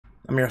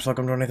I'm your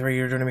Welcome 23.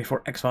 You're joining me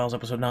for X-Files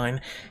Episode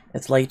 9.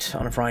 It's late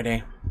on a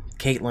Friday.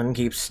 Caitlin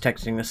keeps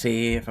texting to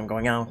see if I'm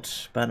going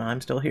out, but I'm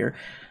still here,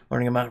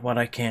 learning about what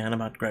I can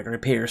about Gregory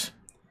Pierce.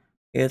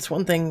 It's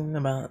one thing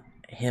about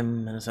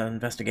him and his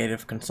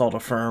investigative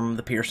consultative firm,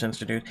 the Pierce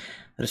Institute,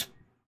 that has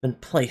been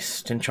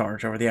placed in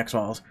charge over the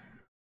X-Files.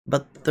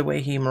 But the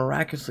way he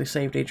miraculously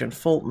saved Agent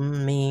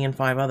Fulton, me, and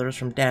 5 others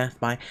from death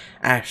by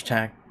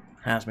hashtag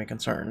has me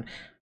concerned.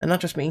 And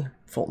not just me,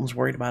 Fulton's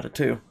worried about it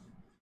too.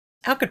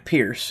 How could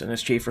Pierce and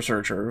his chief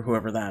researcher,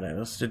 whoever that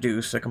is,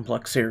 deduce a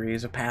complex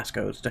series of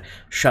passcodes to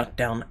shut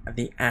down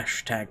the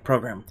hashtag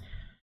program?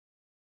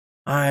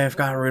 I've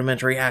got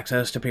rudimentary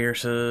access to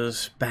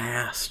Pierce's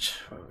vast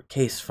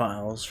case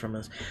files from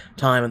his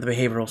time in the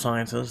behavioral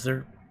sciences.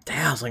 They're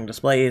dazzling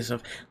displays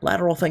of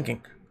lateral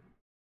thinking.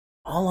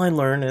 All I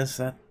learn is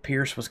that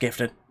Pierce was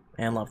gifted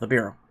and loved the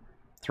Bureau.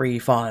 3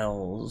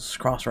 files,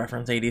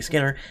 cross-reference A.D.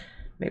 Skinner.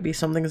 Maybe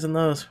something's in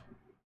those.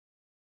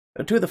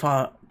 Two of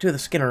the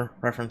Skinner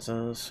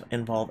references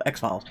involve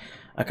X-Files,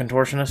 a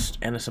contortionist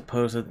and a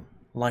supposed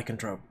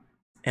lycanthrope,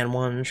 and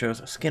one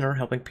shows Skinner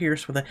helping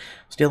Pierce with a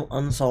still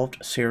unsolved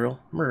serial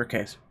murder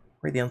case.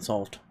 Read the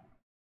unsolved.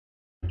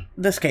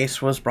 This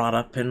case was brought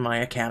up in my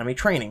academy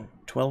training,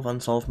 12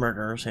 unsolved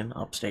murders in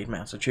upstate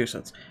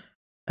Massachusetts.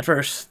 At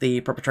first, the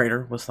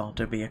perpetrator was thought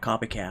to be a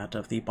copycat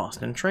of the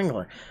Boston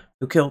Strangler,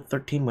 who killed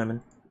 13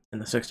 women in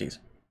the 60s.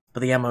 But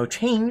the MO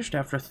changed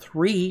after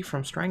 3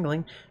 from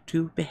strangling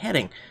to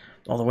beheading.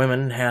 All the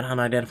women had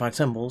unidentified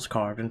symbols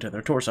carved into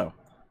their torso.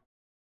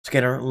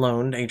 Skinner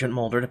loaned Agent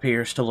Mulder to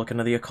Pierce to look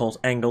into the occult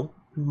angle.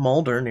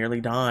 Mulder nearly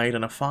died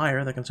in a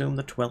fire that consumed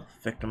the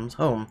 12th victim's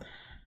home.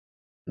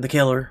 The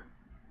killer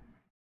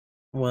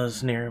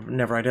was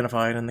never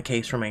identified, and the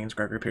case remains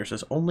Gregory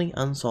Pierce's only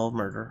unsolved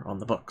murder on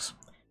the books.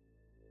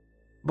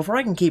 Before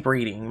I can keep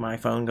reading, my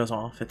phone goes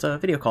off. It's a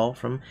video call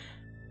from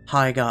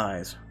Hi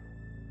Guys,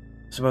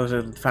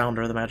 supposed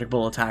founder of the Magic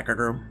Bullet hacker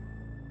group.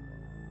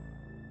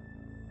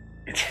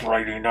 It's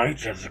Friday night,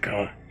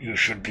 Jessica. You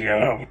should be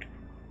out.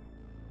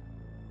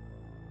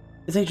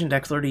 Is Agent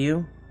Dexler to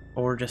you?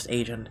 Or just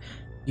Agent?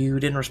 You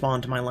didn't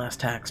respond to my last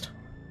text.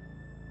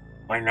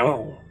 I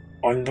know.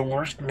 I'm the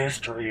worst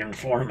mystery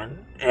informant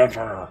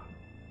ever.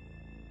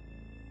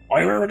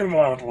 I heard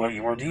about what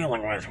you were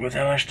dealing with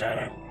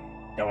hashtag.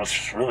 That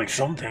was really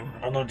something.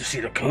 I'd love to see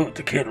the code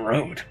the kid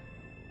wrote.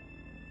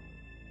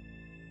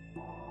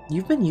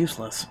 You've been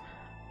useless.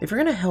 If you're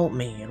gonna help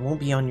me, it won't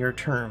be on your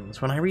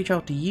terms. When I reach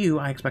out to you,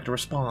 I expect a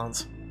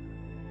response.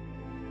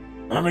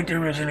 I don't think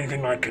there is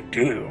anything I could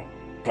do,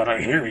 but I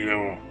hear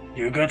you.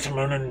 You got some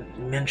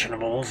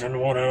unmentionables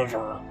and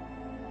whatever.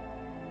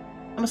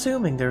 I'm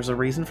assuming there's a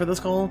reason for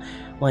this call.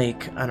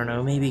 Like, I don't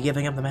know, maybe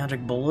giving up the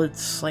magic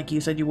bullets like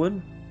you said you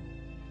would?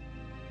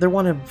 They're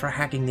wanted for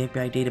hacking the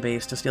FBI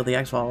database to steal the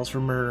X-Files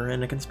for murder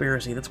and a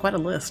conspiracy. That's quite a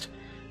list.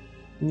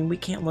 We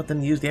can't let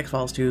them use the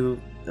X-Files to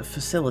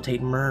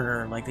facilitate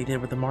murder like they did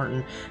with the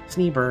Martin,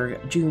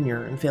 Sneberg,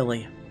 Jr., and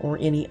Philly, or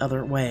any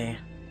other way.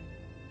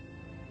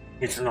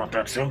 It's not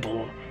that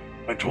simple.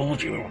 I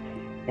told you.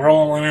 We're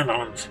all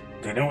add-ons.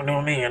 They don't know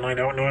me and I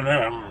don't know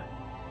them.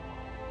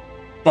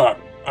 But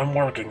I'm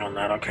working on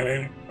that,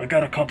 okay? I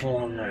got a couple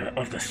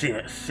of the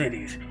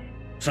cities,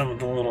 some of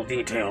the little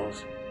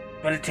details.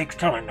 But it takes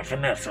time to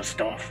finesse this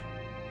stuff.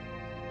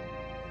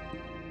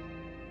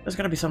 There's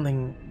gotta be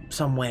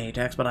some way to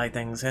expedite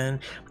things, and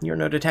you're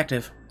no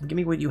detective. Give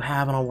me what you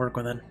have and I'll work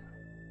with it.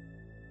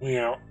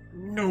 Yeah,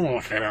 no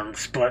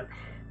offense, but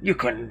you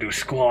couldn't do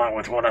squat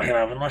with what I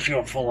have unless you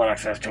have full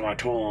access to my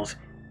tools,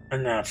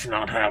 and that's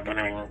not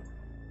happening.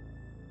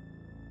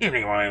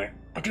 Anyway,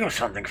 I do have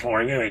something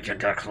for you,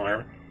 Agent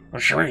Dexler. I'm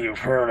sure you've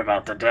heard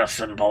about the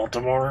deaths in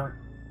Baltimore.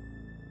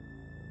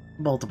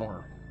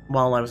 Baltimore.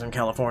 While I was in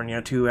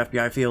California, 2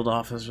 FBI field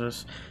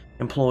officers,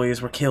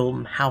 employees were killed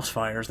in house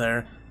fires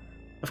there.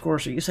 Of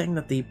course, are you saying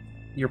that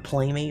your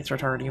playmates are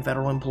targeting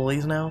federal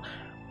employees now?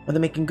 Are they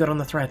making good on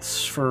the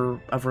threats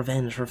of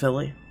revenge for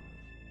Philly?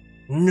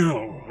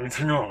 No, it's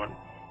not.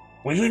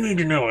 What you need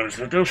to know is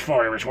that those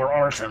fires were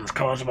arsons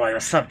caused by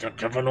a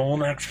subject of an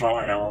old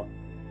X-file.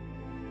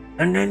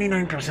 I'm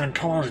 99%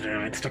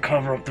 positive it's to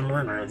cover up the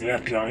murder of the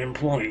FBI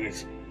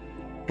employees.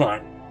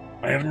 But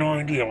I have no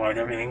idea why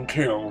they're being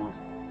killed.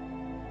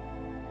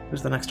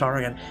 Who's the next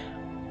target?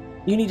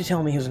 You need to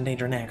tell me who's in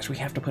danger next. We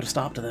have to put a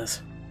stop to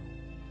this.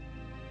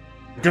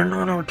 They're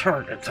not our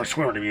targets, I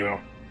swear to you.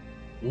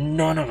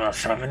 None of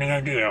us have any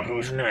idea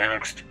who's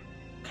next.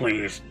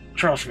 Please,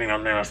 trust me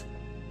on this.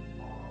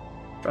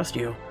 Trust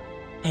you?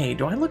 Hey,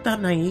 do I look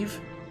that naive?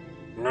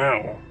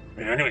 No.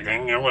 If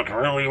anything, you look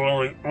really.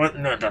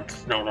 No,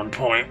 that's not on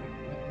point.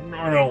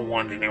 I don't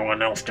want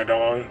anyone else to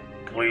die.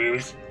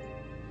 Please.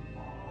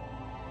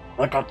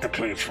 Look up the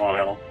case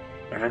file.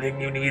 Everything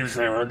you need is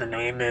there. The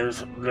name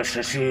is the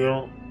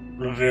Cecile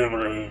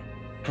Levivre.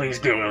 Please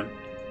do it.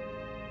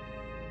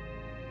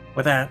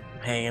 With that,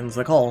 Hay ends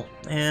the call,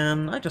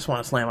 and I just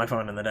want to slam my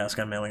phone in the desk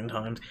a million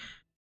times.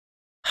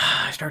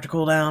 I start to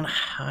cool down.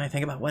 I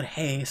think about what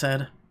Hay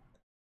said.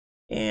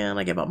 and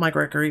I give up my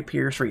Gregory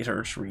Pierce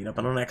research read up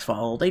on an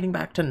X-File dating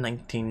back to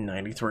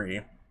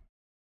 1993.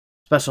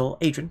 Special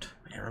Agent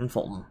Aaron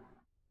Fulton.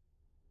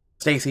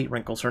 Stacy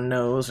wrinkles her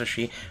nose as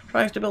she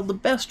tries to build the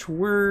best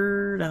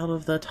word out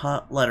of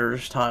the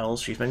letters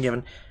tiles she's been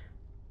given.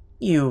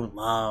 You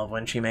love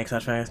when she makes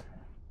that face.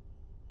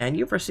 And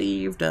you've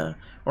received, or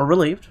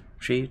relieved,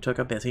 she took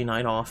a busy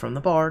night off from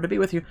the bar to be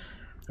with you.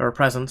 Her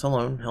presence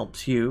alone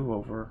helps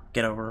you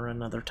get over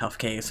another tough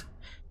case.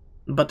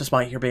 But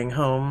despite your being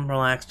home,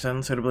 relaxed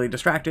and suitably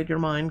distracted, your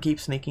mind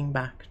keeps sneaking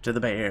back to the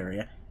Bay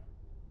Area.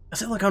 A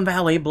Silicon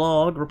Valley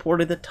blog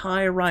reported that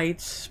Ty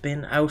Wright's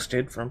been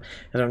ousted from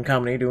his own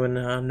company due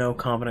to a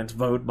no-confidence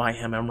vote by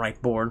Wright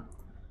board.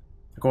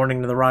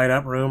 According to the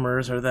write-up,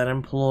 rumors are that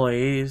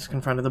employees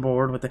confronted the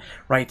board with the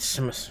Wright's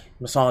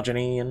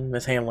misogyny and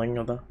mishandling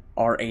of the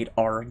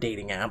R8R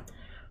dating app.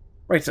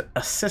 Wright's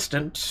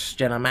assistant,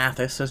 Jenna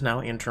Mathis, is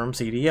now interim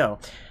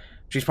CDO.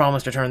 She's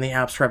promised to turn the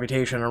app's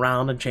reputation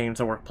around and change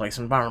the workplace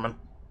environment.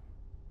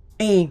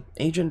 Hey,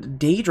 Agent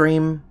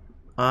Daydream.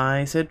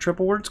 I said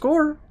triple word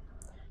score.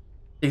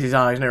 Daisy's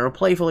eyes narrow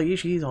playfully.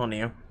 She's on to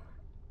you.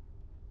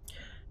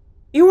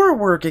 You were at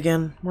work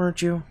again,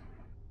 weren't you?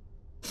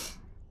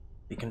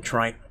 Be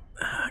contrite.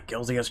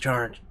 Guilty as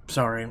charged.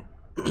 Sorry.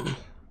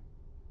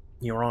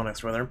 You were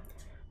honest with her.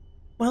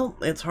 Well,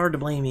 it's hard to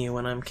blame you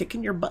when I'm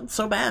kicking your butt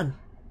so bad.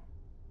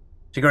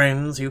 She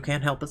grins. You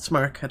can't help but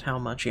smirk at how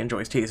much she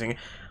enjoys teasing.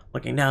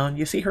 Looking down,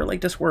 you see her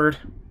latest word.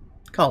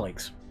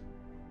 Colleagues.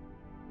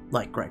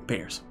 Like Greg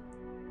Pierce.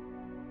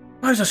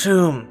 I was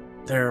assumed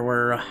there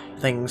were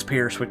things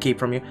Pierce would keep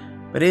from you,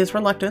 but his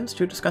reluctance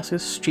to discuss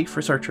his chief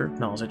researcher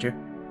gnaws at you.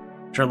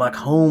 Sherlock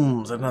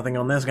Holmes has nothing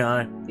on this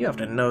guy. You have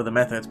to know the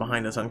methods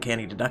behind his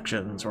uncanny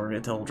deductions, or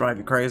it'll drive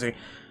you crazy.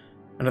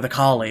 Under the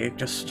colleague,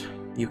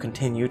 you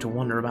continue to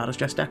wonder about is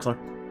just Dexler.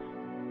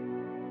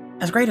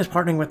 As great as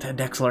partnering with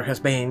Dexler has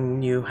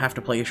been, you have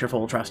to place your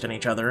full trust in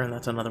each other, and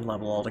that's another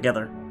level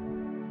altogether.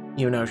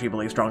 You know she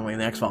believes strongly in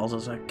the X-Files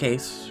as a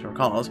case or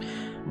cause,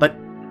 but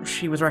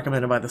she was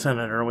recommended by the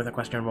Senator with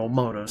questionable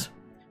motives.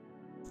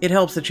 It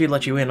helps that she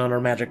let you in on her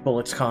Magic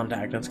Bullets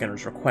contact and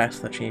Skinner's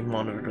request that she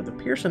monitored the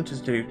Pierce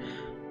Institute.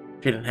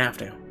 She didn't have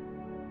to.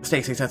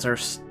 Stacy sets her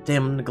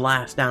stemmed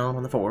glass down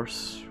on the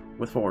force.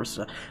 With force,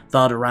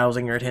 thud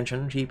arousing your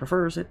attention, she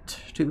prefers it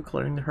to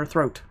clearing her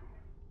throat.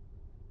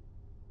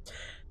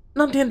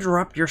 Not to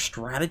interrupt your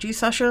strategy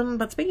session,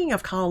 but speaking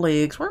of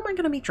colleagues, where am I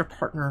going to meet your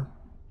partner?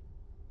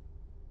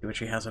 See what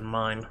she has in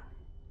mind.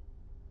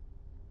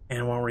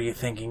 And what were you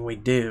thinking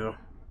we'd do?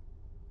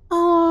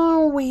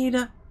 Oh, we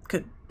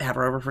could have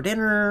her over for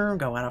dinner,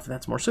 go out if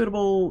that's more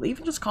suitable,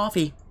 even just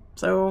coffee.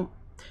 So,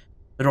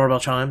 the doorbell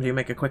chimes, you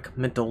make a quick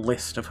mental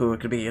list of who it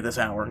could be at this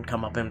hour and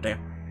come up empty.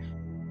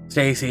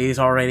 Stacy's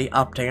already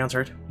up to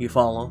answer it. You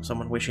follow,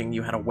 someone wishing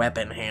you had a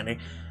weapon handy.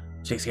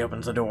 Stacy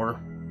opens the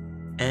door,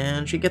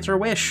 and she gets her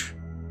wish.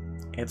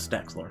 It's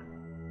Dexler.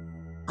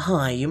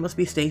 Hi, you must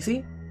be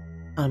Stacy?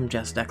 I'm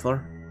Jess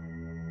Dexler.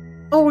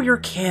 Oh, you're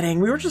kidding.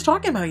 We were just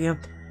talking about you.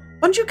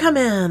 Why don't you come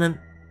in and...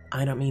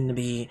 I don't mean to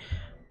be...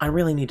 I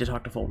really need to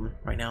talk to Fulton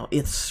right now.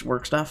 It's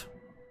work stuff.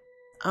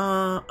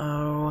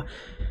 Uh-oh.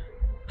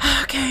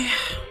 Okay.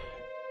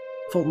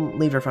 Fulton,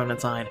 leave your phone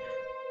inside.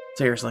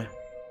 Seriously.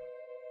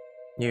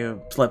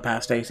 You slip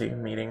past Stacy,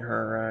 meeting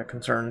her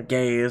concerned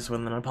gaze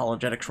with an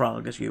apologetic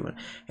shrug as you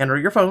hand her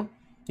your phone.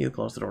 You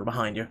close the door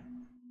behind you.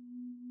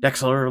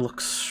 Dexler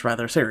looks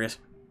rather serious,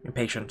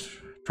 impatient,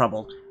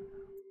 troubled.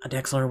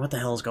 Dexler, what the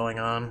hell's going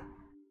on?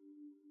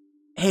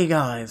 Hey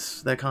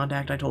guys, the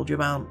contact I told you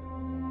about?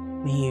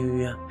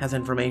 He has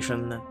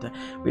information that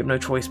we have no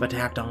choice but to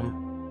act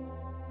on.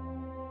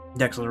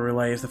 Dexler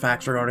relays the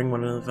facts regarding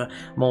one of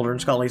Mulder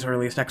and Scully's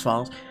earliest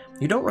X-Files.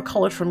 You don't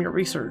recall it from your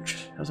research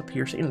as a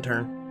Pierce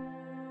intern.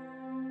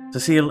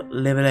 Cecile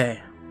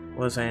Leveille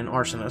was an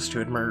arsonist who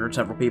had murdered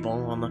several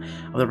people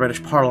of the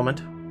British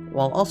Parliament,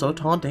 while also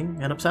taunting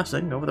and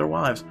obsessing over their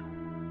wives.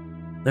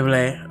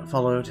 Leveille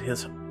followed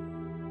his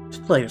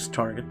latest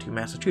target to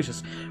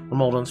Massachusetts, where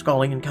Mulder and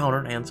Scully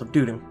encountered and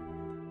subdued him.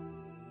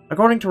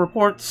 According to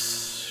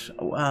reports,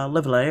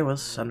 Leveille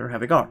was under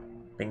heavy guard,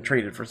 being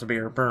treated for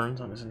severe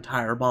burns on his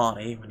entire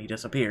body when he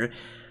disappeared.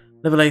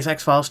 Leveille's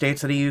X-File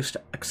states that he used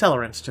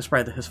accelerants to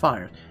spread his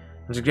fires,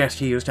 and suggests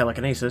he used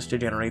telekinesis to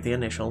generate the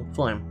initial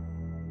flame.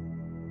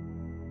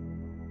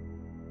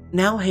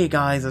 Now Hey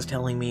Guys is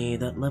telling me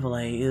that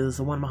Leveille is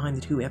the one behind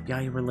the 2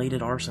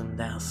 FBI-related arson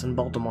deaths in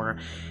Baltimore.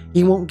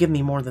 He won't give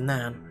me more than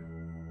that.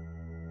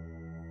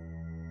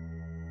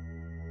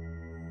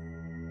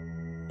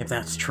 If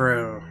that's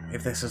true,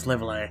 if this is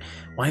Leveille,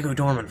 why go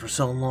dormant for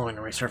so long and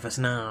resurface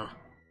now?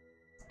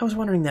 I was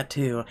wondering that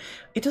too.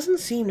 It doesn't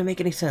seem to make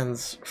any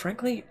sense.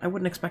 Frankly, I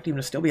wouldn't expect him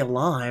to still be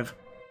alive.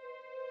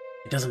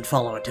 It doesn't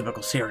follow a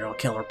typical serial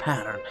killer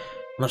pattern,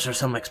 unless there's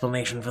some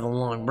explanation for the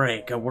long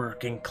break. A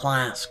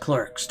working-class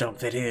clerks don't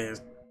fit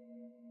his.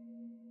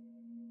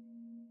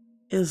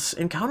 His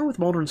encounter with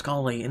Mulder and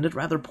Scully ended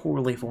rather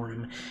poorly for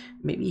him.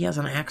 Maybe he has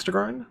an axe to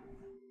grind?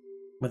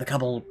 With a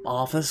couple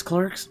office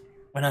clerks?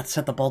 Why not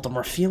set the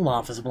Baltimore field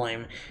office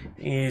blame?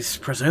 He's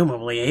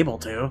presumably able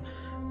to.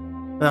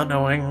 Without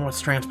knowing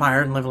what's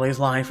transpired in Lively's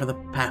life for the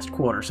past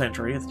quarter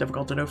century, it's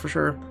difficult to know for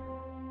sure.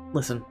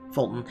 Listen,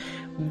 Fulton,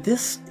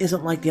 this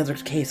isn't like the other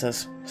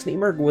cases.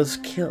 Sneeberg was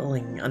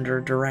killing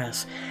under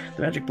duress.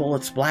 The magic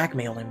bullets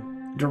blackmailed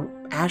him.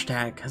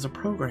 Hashtag has a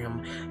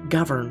program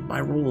governed by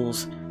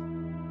rules.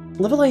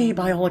 Lively,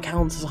 by all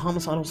accounts, is a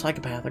homicidal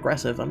psychopath,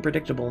 aggressive,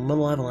 unpredictable,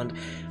 malevolent,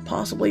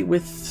 possibly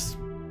with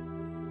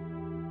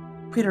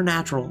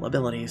preternatural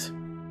abilities.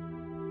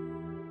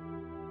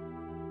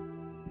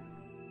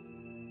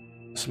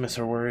 Dismiss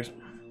her worries.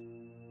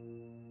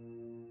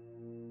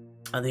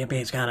 The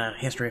FBI's got a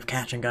history of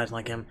catching guys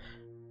like him.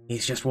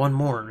 He's just one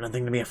more,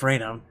 nothing to be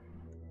afraid of.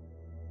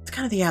 It's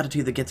kind of the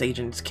attitude that gets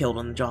agents killed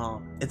on the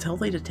job. It's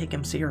healthy to take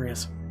him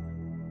serious.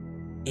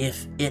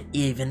 If it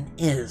even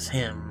is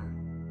him.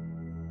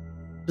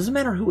 Doesn't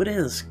matter who it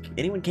is.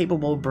 Anyone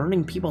capable of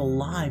burning people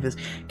alive is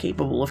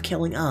capable of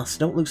killing us.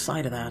 Don't lose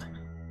sight of that.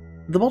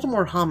 The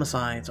Baltimore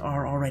homicides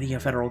are already a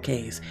federal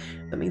case.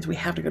 That means we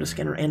have to go to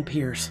Skinner and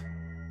Pierce.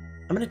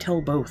 I'm going to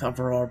tell both of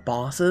our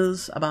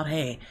bosses about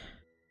Hay.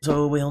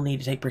 So we'll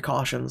need to take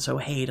precautions so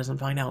Hay doesn't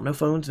find out. No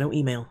phones, no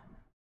email.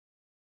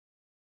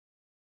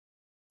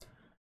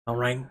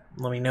 Alright,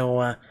 let me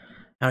know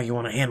how you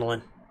want to handle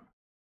it.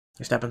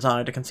 You step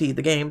inside to concede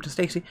the game to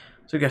Stacy,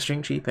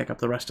 suggesting she pick up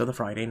the rest of the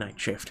Friday night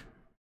shift.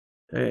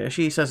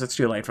 She says it's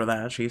too late for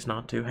that. She's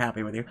not too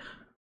happy with you.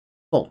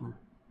 Fulton,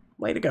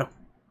 way to go.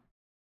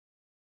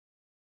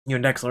 You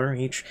and Dexler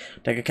each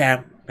take a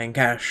cab, paying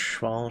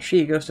cash, while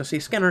she goes to see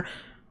Skinner.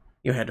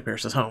 You head to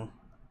Pierce's home.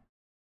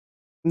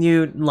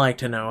 You'd like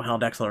to know how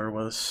Dexler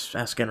was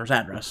at Skinner's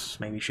address.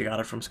 Maybe she got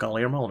it from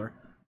Scully or Mulder.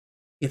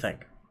 You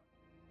think.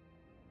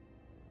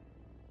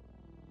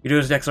 You do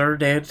as Dexler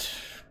did,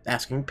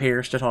 asking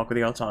Pierce to talk with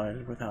you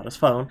outside without his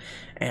phone,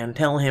 and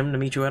tell him to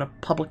meet you at a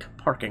public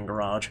parking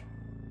garage.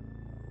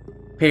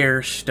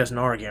 Pierce doesn't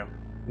argue.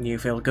 You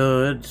feel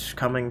good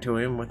coming to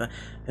him with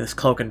this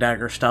cloak and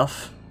dagger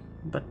stuff,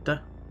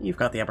 but you've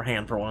got the upper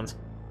hand for once.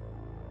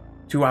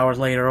 2 hours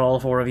later, all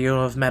four of you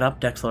have met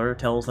up. Dexler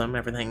tells them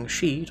everything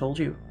she told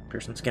you.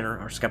 Pierce and Skinner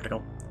are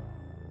skeptical.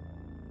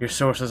 Your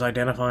source's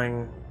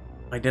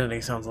identity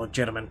sounds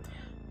legitimate,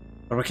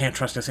 but we can't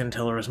trust his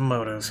intel or his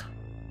motives.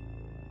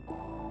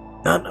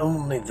 Not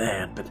only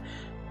that, but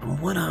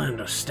from what I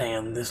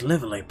understand, this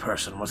Lively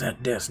person was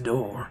at death's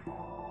door.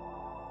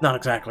 Not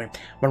exactly.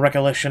 My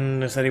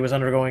recollection is that he was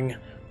undergoing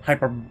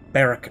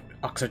hyperbaric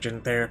oxygen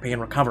therapy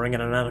and recovering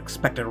at an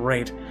unexpected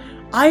rate.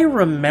 I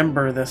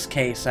remember this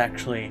case,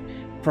 actually,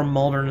 from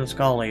Mulder and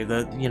Scully,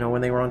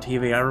 when they were on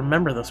TV. I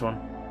remember this one.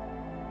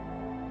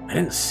 I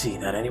didn't see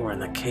that anywhere in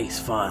the case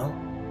file.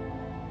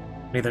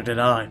 Neither did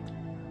I.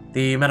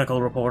 The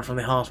medical report from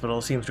the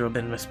hospital seems to have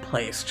been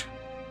misplaced.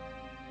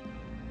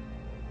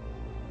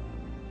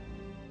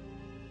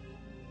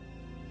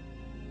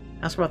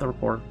 Ask about the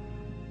report.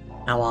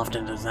 How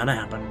often does that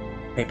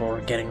happen? People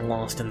are getting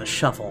lost in the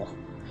shuffle.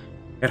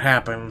 It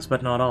happens,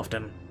 but not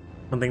often.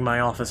 One thing my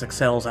office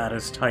excels at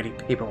is tidy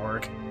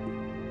paperwork.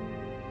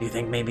 Do you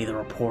think maybe the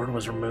report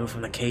was removed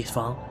from the case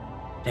file?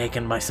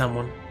 Taken by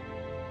someone?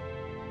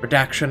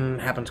 Redaction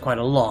happens quite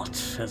a lot,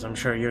 as I'm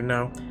sure you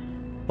know.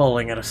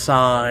 Pulling it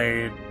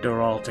aside,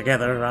 or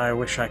altogether, I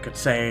wish I could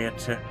say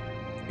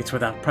it's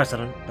without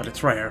precedent, but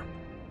it's rare.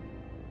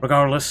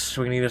 Regardless,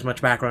 we need as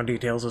much background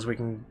details as we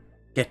can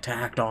get to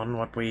act on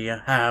what we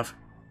have.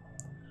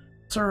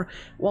 Sir,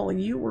 while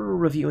you were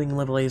reviewing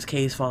Lively's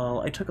case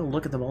file, I took a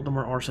look at the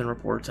Baltimore arson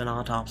reports and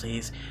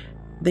autopsies.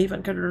 They've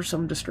uncovered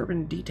some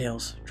disturbing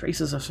details.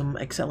 Traces of some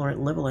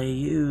accelerant Lively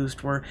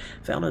used were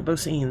found at both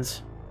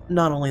scenes.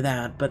 Not only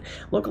that, but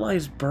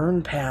localized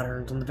burn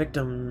patterns on the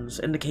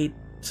victims indicate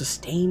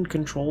sustained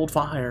controlled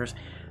fires.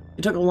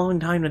 It took a long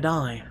time to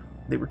die.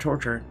 They were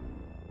tortured.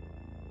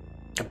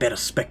 A bit of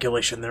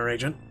speculation there,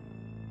 Agent.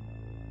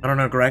 I don't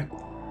know, Greg.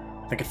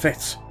 I think it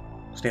fits.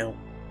 Still,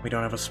 we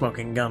don't have a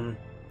smoking gun.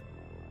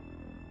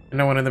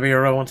 No one in the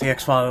Bureau wants the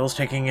X-Files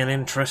taking an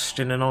interest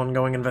in an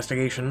ongoing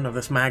investigation of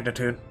this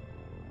magnitude.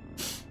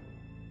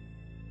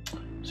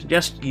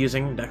 Suggest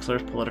using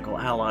Dexler's political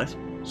allies.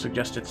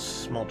 Suggest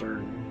it's Mulder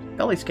and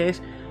Scully's case.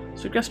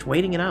 Suggest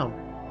waiting it out.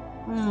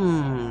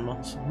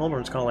 Mulder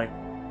and Scully.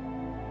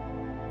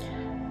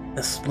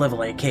 This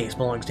Lively case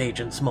belongs to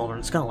Agents Mulder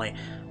and Scully.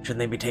 Shouldn't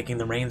they be taking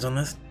the reins on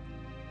this?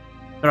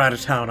 They're out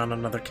of town on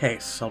another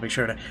case. I'll be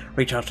sure to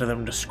reach out to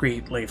them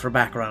discreetly for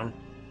background.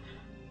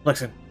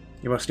 Listen,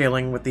 you're both still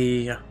dealing with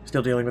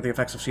the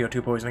effects of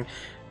CO2 poisoning.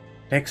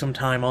 Take some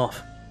time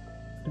off.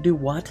 Do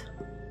what?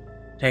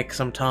 Take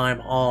some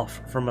time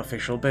off from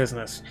official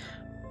business.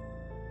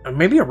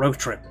 Maybe a road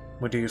trip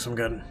would do you some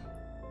good.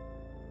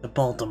 To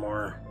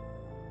Baltimore.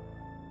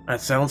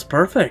 That sounds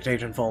perfect,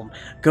 Agent Fulton.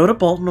 Go to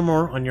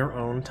Baltimore on your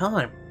own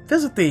time.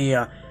 Visit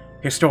the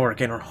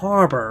historic Inner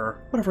Harbor,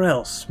 or whatever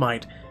else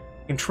might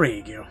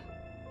intrigue you.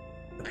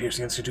 The Pierce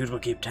Institute will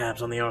keep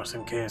tabs on the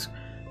arson case.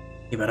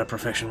 Keep out of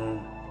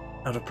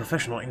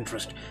professional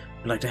interest.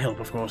 We'd like to help,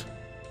 of course.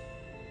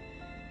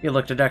 You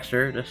look to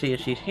Dexter to see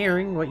if she's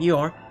hearing what you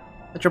are,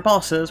 that your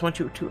bosses want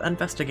you to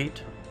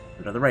investigate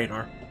under the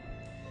radar.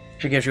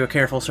 She gives you a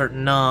careful,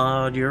 certain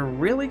nod. You're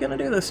really gonna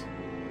do this.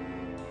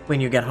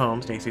 When you get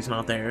home, Stacy's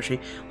not there. She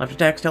left a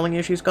text telling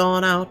you she's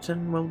gone out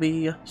and will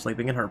be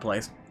sleeping in her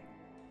place.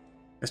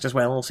 Just as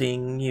well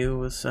seeing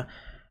you as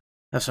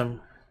have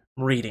some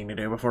reading to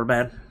do before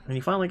bed. When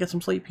you finally get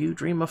some sleep, you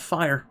dream of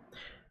fire.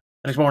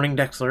 The next morning,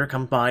 Dexler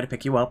comes by to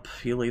pick you up.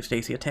 You leave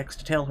Stacy a text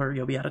to tell her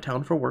you'll be out of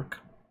town for work.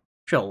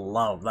 She'll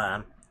love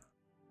that.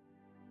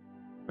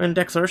 When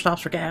Dexler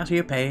stops for gas,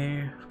 you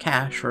pay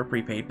cash for a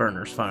prepaid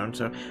burner's phone,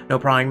 so no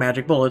prying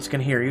magic bullets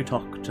can hear you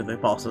talk to the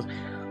bosses.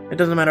 It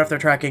doesn't matter if they're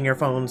tracking your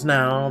phones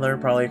now, they'll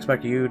probably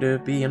expect you to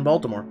be in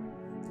Baltimore.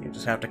 You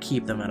just have to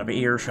keep them out of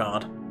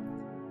earshot.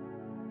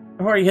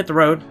 Before you hit the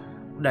road,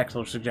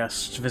 Dexler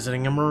suggests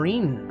visiting a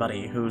Marine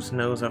buddy who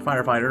knows a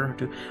firefighter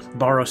to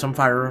borrow some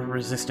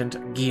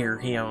fire-resistant gear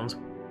he owns.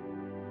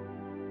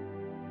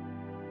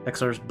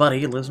 Dexler's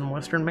buddy lives in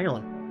Western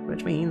Maryland,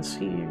 which means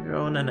he's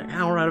going an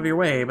hour out of your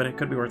way, but it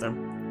could be worth it.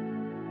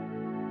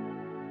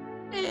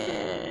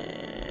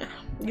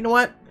 You know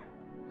what?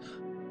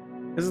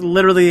 This is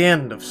literally the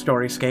end of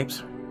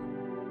Storyscapes.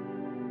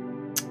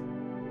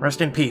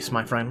 Rest in peace,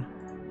 my friend.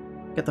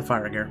 Get the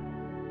fire gear.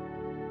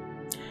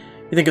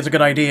 You think it's a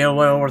good idea,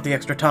 well worth the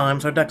extra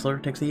time, so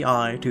Dexler takes the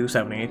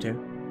I-270 to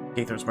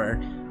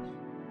Gaithersburg.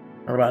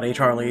 Our buddy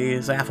Charlie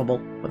is affable.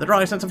 With a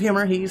dry sense of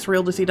humor, he's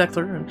thrilled to see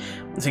Dexler, and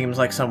seems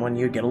like someone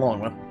you'd get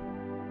along with.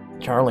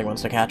 Charlie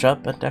wants to catch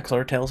up, but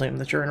Dexler tells him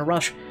that you're in a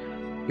rush.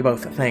 You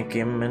both thank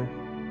him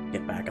and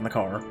get back in the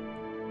car.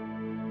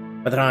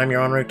 By the time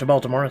you're en route to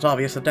Baltimore, it's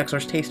obvious that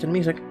Dexler's taste in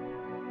music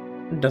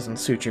doesn't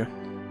suit you.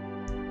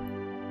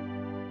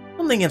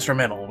 Something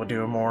instrumental would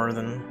do more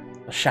than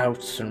the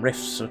shouts and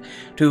riffs of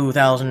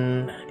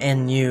 2,000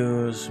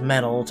 NU's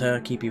metal to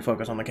keep you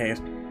focused on the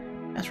case.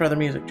 Ask for other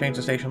music, change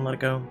the station, let it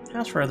go.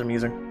 Ask for other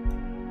music.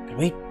 Can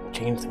we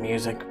change the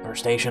music per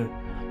station?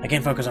 I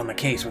can't focus on the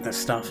case with this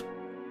stuff.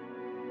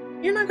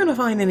 You're not gonna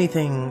find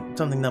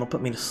something that'll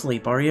put me to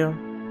sleep, are you?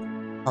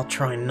 I'll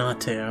try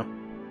not to.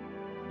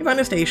 You find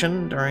a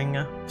station during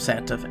a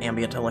set of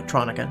ambient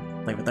electronica.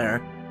 Leave it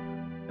there.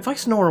 If I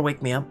snore,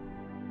 wake me up.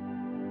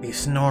 If you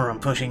snore, I'm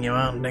pushing you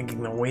out and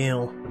dinking the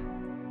wheel.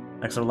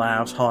 Dexter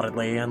laughs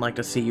haughtily and like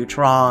to see you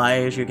try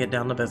as you get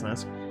down to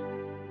business.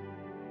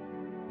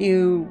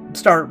 You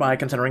start by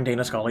considering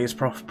Dana Scully's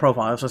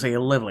profile as a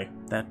lively,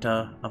 that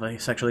of a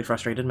sexually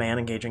frustrated man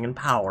engaging in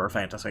power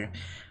fantasy.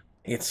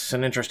 It's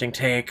an interesting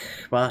take,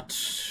 but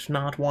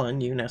not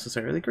one you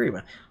necessarily agree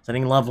with.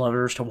 Sending love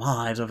letters to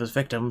wives of his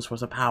victims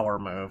was a power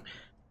move.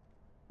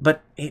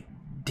 But it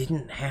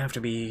didn't have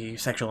to be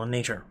sexual in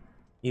nature.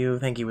 You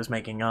think he was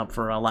making up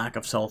for a lack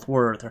of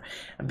self-worth, or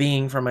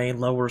being from a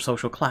lower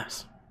social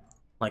class.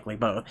 Likely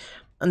both.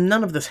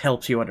 None of this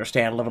helps you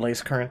understand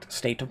Lively's current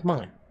state of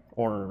mind,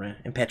 or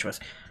impetuous.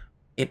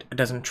 It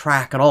doesn't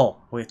track at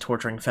all with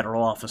torturing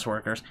federal office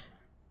workers.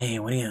 Hey,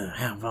 what do you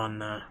have on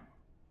the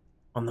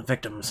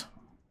victims?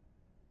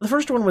 The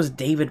first one was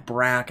David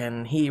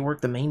Bracken. He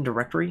worked the main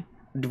directory,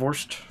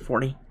 divorced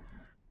 40.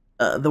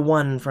 The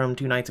one from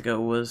 2 nights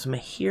ago was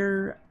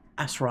Mahir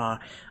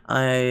Asra,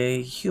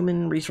 a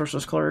human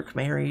resources clerk,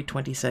 married,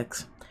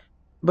 26.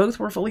 Both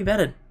were fully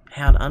vetted,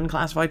 had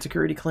unclassified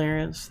security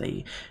clearance.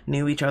 They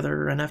knew each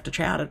other enough to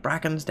chat at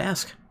Bracken's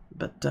desk,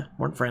 but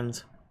weren't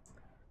friends.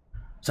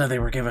 So they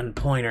were given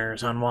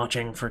pointers on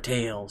watching for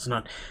tails,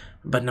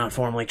 but not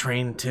formally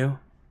trained to.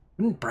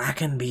 Wouldn't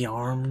Bracken be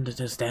armed at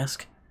his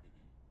desk?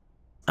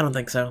 I don't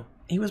think so.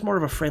 He was more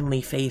of a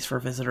friendly face for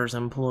visitors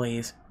and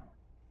employees.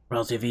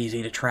 Relative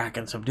easy to track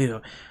and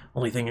subdue.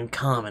 Only thing in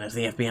common is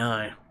the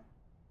FBI.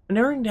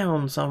 Narrowing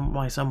down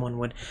why someone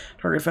would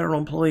target federal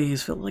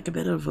employees felt like a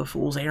bit of a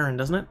fool's errand,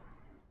 doesn't it?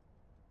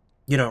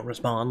 You don't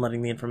respond,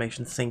 letting the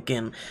information sink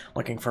in,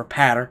 looking for a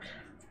pattern.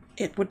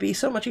 It would be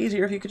so much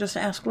easier if you could just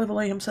ask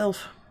Lively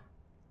himself.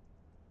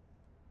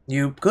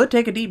 You could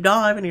take a deep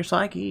dive in your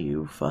psyche.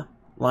 You've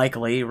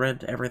likely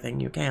read everything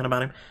you can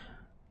about him.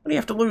 What do you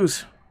have to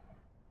lose?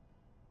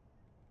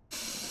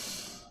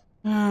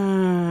 You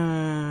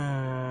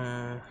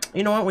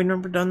know what? We've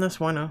never done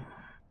this. Why not?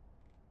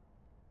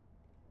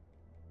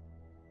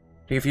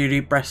 Take a few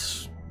deep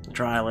breaths.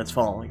 Your eyelids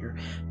fall. You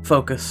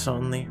focus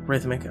on the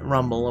rhythmic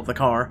rumble of the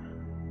car,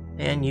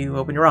 and you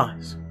open your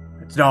eyes.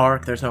 It's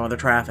dark. There's no other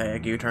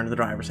traffic. You turn to the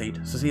driver's seat.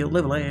 Cecile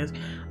Lively is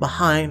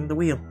behind the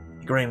wheel.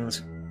 He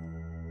grins.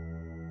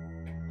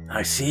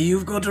 I see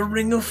you've got a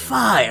Ring of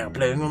Fire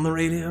playing on the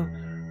radio.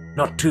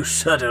 Not too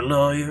subtle,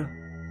 are you?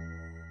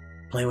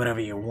 Play whatever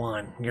you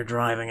want. You're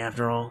driving,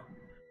 after all.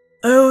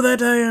 Oh,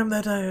 that I am.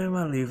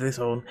 I'll leave this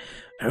on.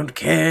 Don't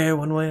care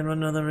one way or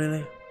another,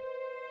 really.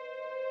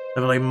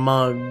 Lively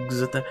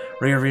mugs at the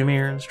rearview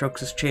mirror and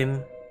strokes his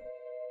chin.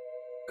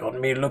 Got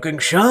me looking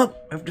sharp,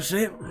 I have to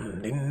say.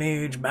 Didn't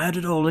age bad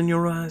at all in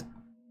your eyes.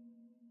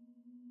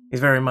 He's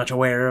very much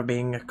aware of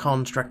being a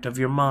construct of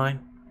your mind.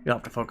 You'll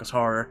have to focus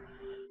harder.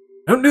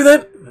 Don't do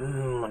that!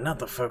 Not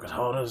the focus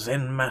harder,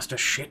 Zen master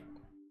shit.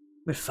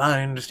 We're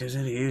fine just as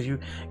it is. You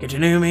get to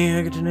know me,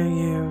 I get to know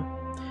you.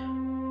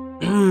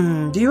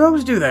 Do you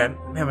always do that?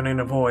 Having in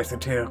a voice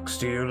that talks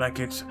to you like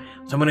it's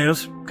someone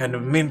else? Kind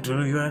of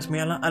mental, you ask me.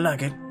 I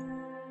like it.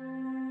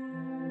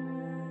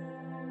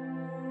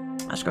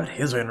 Ask about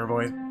his inner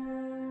voice.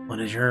 What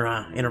does your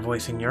inner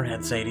voice in your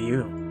head say to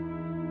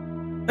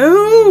you?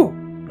 Oh!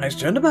 Nice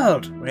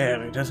turnabout.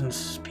 Well, it doesn't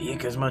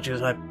speak as much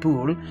as I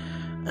pull.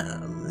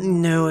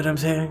 Know what I'm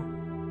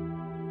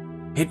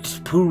saying?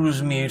 It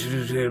pulls me to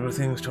do terrible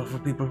things to offer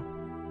people.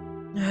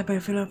 I bet I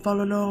feel like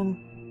follow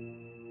along.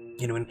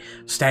 Anyone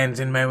stands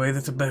in my way,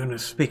 that's a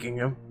bonus. Speaking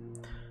of,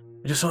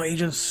 I just saw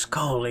Agent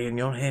Scully in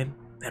your head.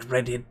 That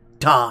red-haired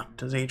tart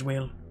does age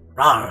well.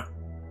 Rawr!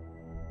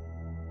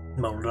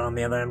 Mulder on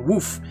the other hand,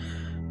 woof.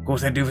 Of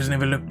course, that doofus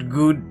never looked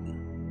good.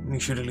 He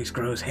should at least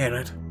grow his hair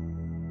out.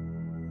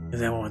 Is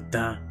that what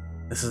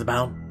this is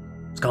about?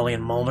 Scully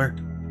and Mulder?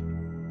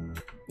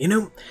 You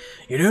know,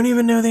 you don't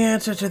even know the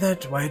answer to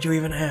that. Why'd you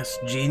even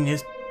ask,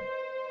 genius?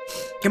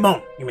 Come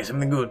on, give me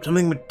something good.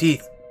 Something with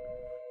teeth.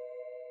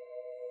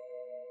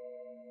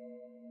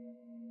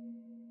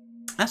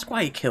 Ask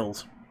why he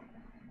kills.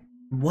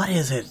 What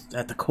is it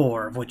at the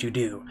core of what you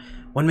do?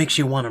 What makes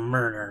you want to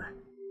murder?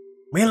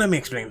 Well, let me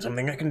explain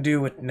something I can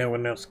do what no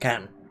one else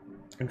can.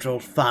 Control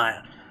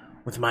fire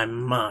with my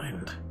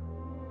mind.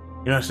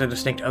 You notice a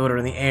distinct odor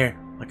in the air,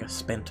 like a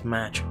spent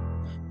match.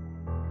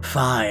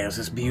 Fire is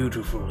as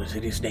beautiful as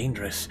it is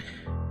dangerous.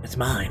 It's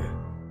mine.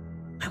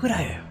 Why would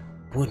I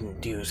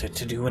wouldn't use it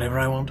to do whatever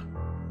I want?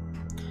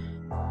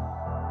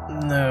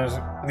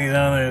 These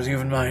others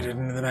you've invited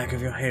into the back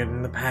of your head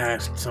in the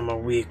past, some are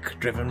weak,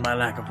 driven by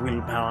lack of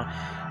willpower,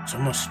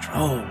 some are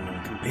strong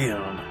and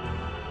compelled.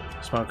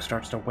 Smoke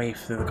starts to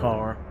waft through the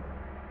car.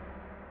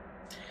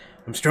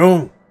 I'm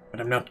strong,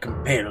 but I'm not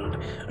compelled.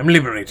 I'm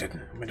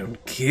liberated. I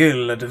don't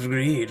kill out of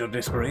greed or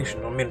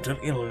desperation or mental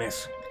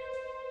illness.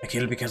 I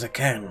kill because I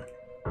can.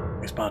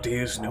 This part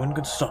is, no one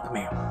can stop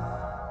me.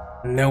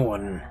 No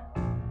one.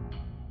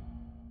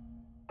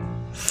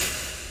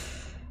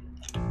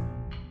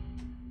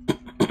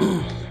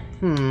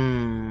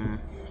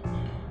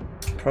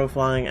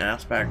 Profiling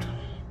aspect.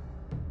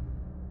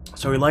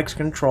 So he likes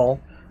control.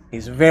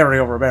 He's very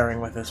overbearing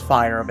with his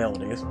fire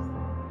abilities.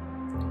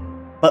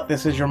 But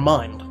this is your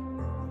mind.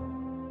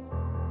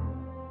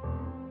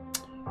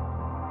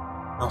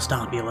 I'll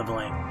stop you,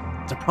 Lively.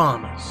 It's a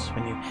promise.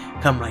 When you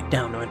come right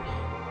down to it,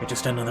 you're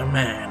just another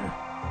man.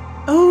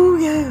 Oh,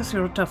 yes,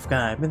 you're a tough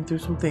guy. Been through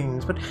some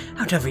things, but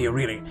how tough are you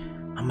really?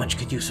 How much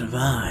could you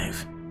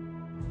survive?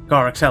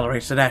 Car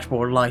accelerates, the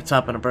dashboard lights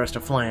up in a burst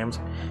of flames.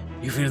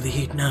 You feel the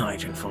heat now,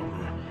 Agent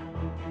Fulton.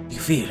 You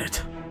feel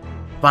it.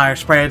 Fire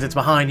spreads, it's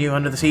behind you,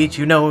 under the seats.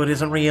 You know it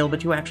isn't real,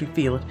 but you actually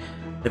feel it.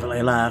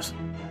 Lively laughs.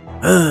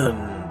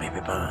 Burn,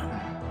 baby, burn.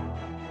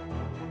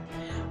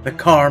 The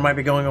car might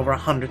be going over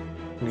 100.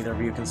 Neither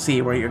of you can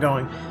see where you're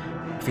going.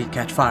 Your feet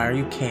catch fire,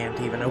 you can't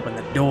even open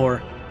the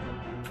door.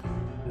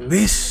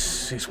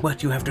 This is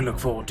what you have to look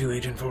forward to,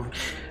 Agent Fulton.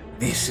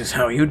 This is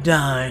how you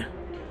die.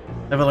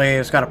 Lively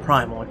has got a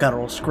primal, a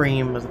guttural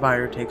scream as the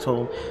fire takes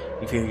hold.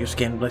 You feel your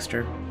skin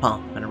blister,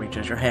 pop, and it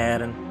reaches your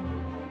head, and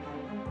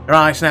your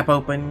eyes snap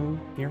open.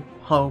 You're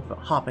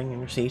hopping in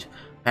your seat,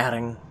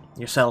 patting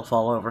yourself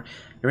all over.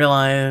 You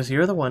realize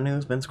you're the one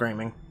who's been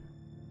screaming.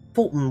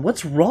 Fulton,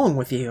 what's wrong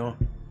with you?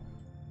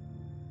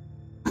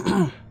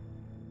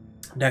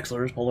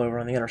 Dexler is pulled over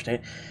on the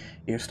interstate.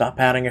 You stop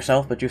patting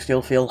yourself, but you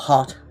still feel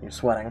hot. You're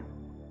sweating.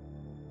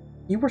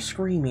 You were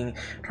screaming,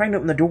 trying to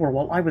open the door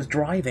while I was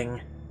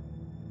driving.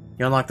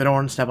 You unlock the door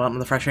and step out in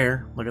the fresh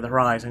air. Look at the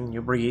horizon.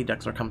 You breathe.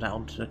 Dexler comes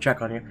out to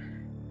check on you.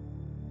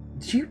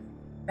 Did you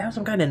have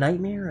some kind of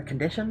nightmare or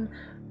condition?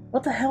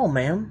 What the hell,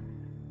 man?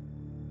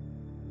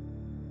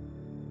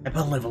 I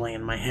put Lively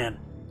in my head.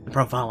 I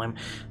profile him.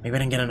 Maybe I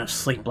didn't get enough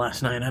sleep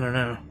last night. I don't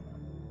know.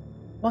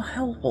 Well,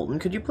 hell, Fulton,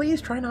 could you please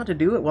try not to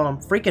do it while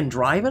I'm freaking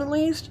driving, at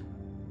least?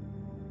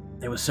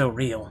 It was so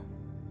real.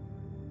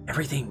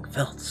 Everything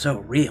felt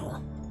so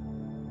real.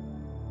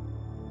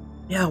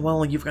 Yeah,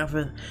 well, you've got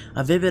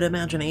a vivid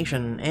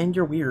imagination, and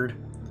you're weird.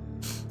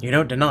 You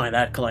don't deny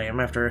that claim.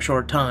 After a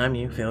short time,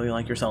 you feel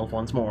like yourself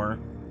once more.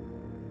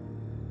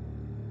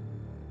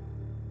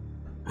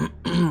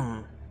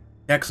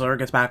 Dexler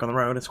gets back on the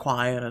road. It's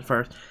quiet at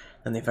first,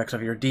 and the effects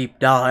of your deep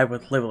dive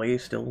with Lively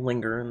still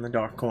linger in the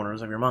dark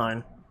corners of your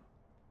mind.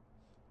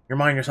 You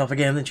remind yourself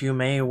again that you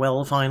may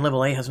well find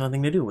Lively has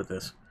nothing to do with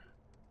this.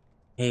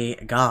 Hey,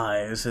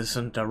 guys,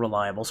 isn't a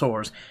reliable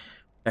source.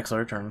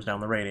 Dexler turns down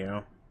the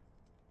radio.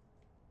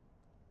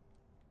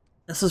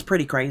 This is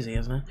pretty crazy,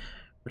 isn't it?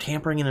 We're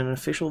tampering in an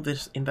official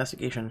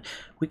investigation.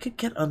 We could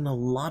get in a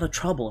lot of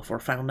trouble if we're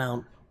found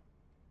out.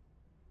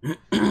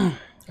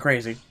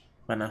 Crazy,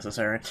 but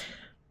necessary.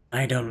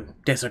 I don't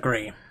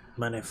disagree,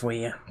 but if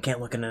we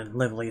can't look into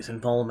Lively's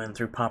involvement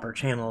through proper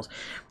channels,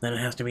 then it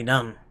has to be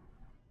done.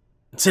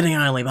 Sitting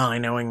idly by,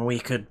 knowing we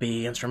could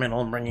be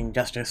instrumental in bringing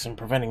justice and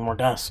preventing more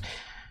deaths,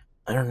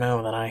 I don't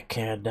know that I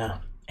could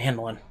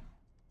handle it.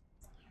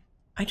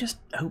 I just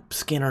hope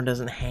Skinner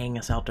doesn't hang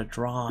us out to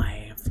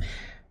dry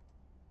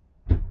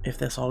if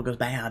this all goes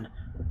bad.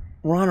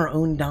 We're on our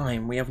own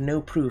dime. We have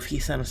no proof he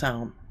sent us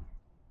out.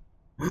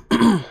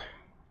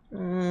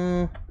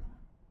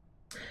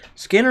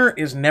 Skinner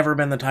has never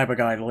been the type of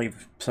guy to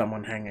leave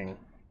someone hanging.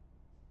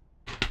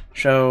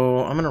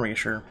 So, I'm gonna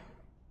reassure.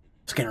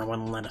 Skinner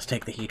wouldn't let us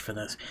take the heat for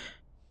this.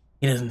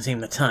 He doesn't seem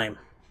the type.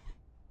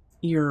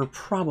 You're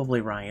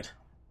probably right.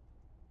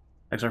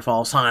 Dexter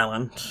falls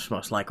silent,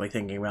 most likely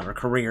thinking about her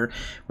career.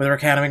 With her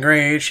academy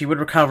grade, she would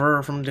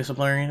recover from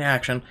disciplinary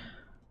action.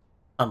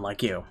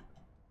 Unlike you.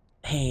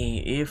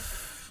 Hey,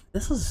 if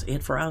this is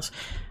it for us,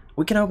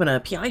 we can open a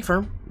PI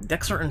firm,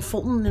 Dexter and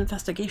Fulton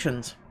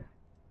Investigations.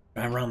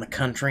 Drive around the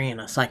country in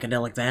a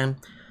psychedelic van,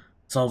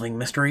 solving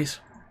mysteries.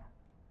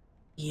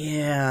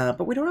 Yeah,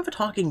 but we don't have a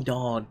talking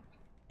dog.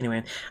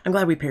 Anyway, I'm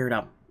glad we paired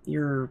up.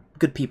 You're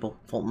good people,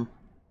 Fulton.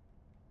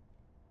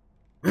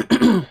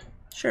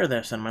 Share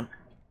this, Cinnamon.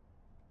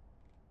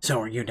 So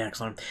are you,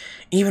 Dexler.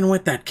 Even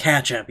with that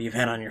catch-up you've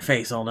had on your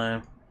face all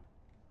day.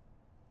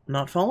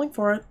 Not falling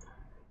for it.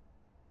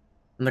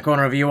 In the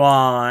corner of your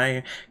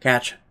eye,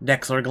 catch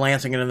Dexler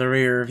glancing into the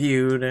rear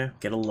view to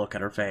get a look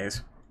at her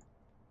face.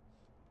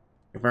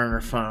 Your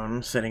burner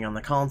phone, sitting on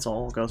the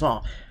console, goes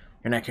off.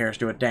 Your neck hairs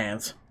do a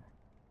dance.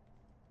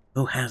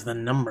 Who has the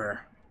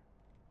number?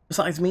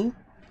 Besides me?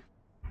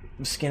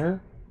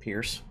 Skinner,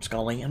 Pierce,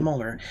 Scully, and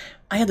Mulder.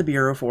 I had the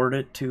Bureau forward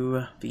it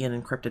to via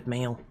an encrypted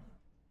mail.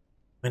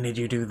 When did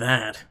you do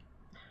that?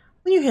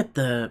 When you hit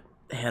the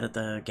head at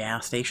the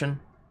gas station?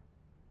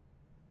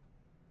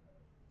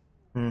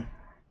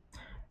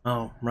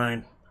 Oh,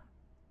 right.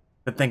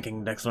 Good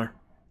thinking, Dexler.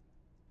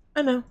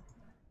 I know.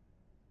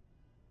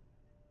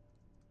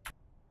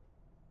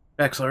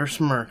 Dexler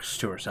smirks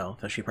to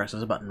herself as she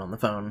presses a button on the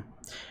phone.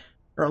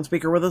 You're on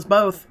speaker with us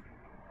both.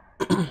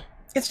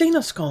 It's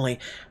Dana Scully.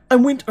 I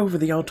went over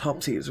the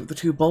autopsies of the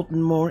 2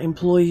 Baltimore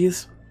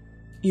employees.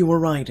 You were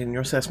right in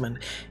your assessment.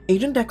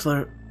 Agent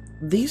Dexler,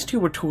 these 2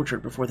 were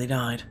tortured before they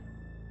died.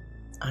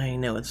 I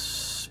know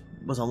it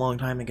was a long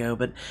time ago,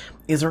 but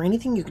is there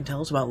anything you can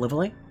tell us about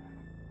Lively?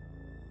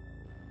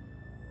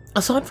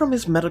 Aside from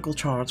his medical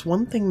charts,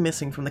 one thing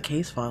missing from the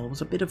case file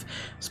was a bit of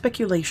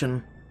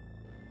speculation.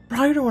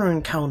 Prior to our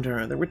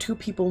encounter, there were 2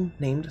 people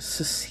named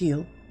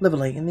Cecile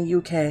Lively in the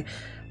UK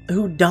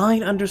who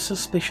died under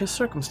suspicious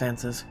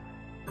circumstances.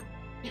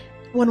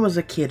 One was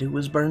a kid who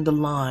was burned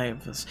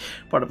alive as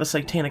part of a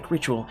satanic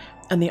ritual,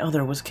 and the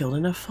other was killed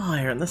in a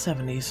fire in the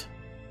 70s.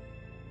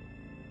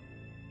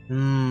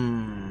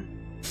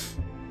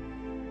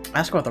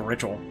 Ask about the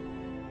ritual.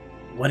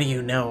 What do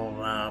you know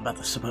about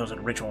the supposed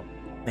ritual?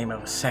 Name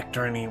of a sect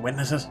or any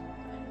witnesses?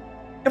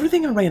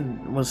 Everything I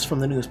read was from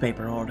the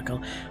newspaper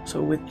article,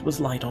 so it was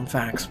light on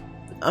facts.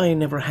 I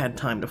never had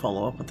time to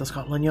follow up with the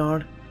Scotland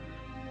Yard.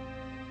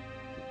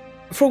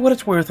 For what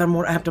it's worth, I'm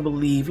more apt to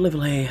believe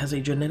Lively has a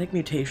genetic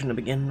mutation to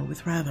begin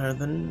with rather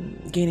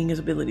than gaining his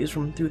abilities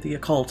through the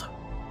occult.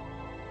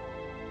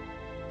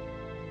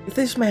 If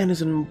this man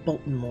is in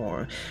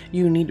Baltimore,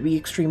 you need to be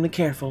extremely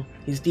careful.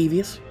 He's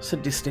devious,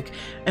 sadistic,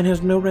 and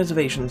has no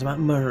reservations about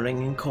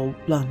murdering in cold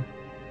blood.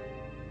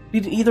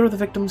 Did either of the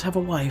victims have a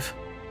wife?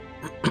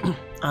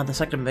 The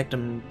second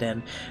victim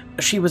dead.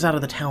 She was out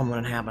of the town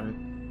when it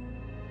happened.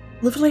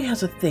 Lively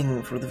has a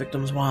thing for the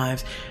victims'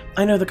 wives.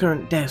 I know the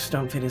current deaths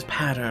don't fit his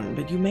pattern,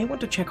 but you may want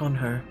to check on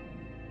her.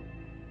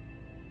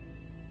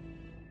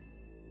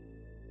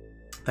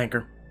 Thank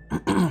her.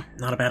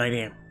 Not a bad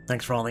idea.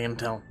 Thanks for all the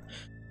intel.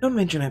 Don't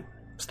mention it.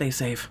 Stay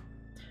safe.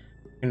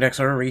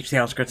 Dexter reach the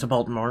outskirts of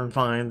Baltimore and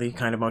find the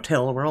kind of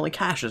motel where only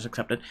cash is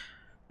accepted.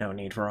 No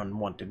need for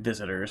unwanted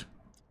visitors.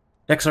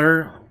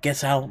 Dexter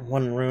gets out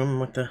one room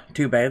with the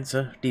 2 beds,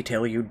 a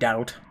detail you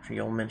doubt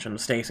she'll mention to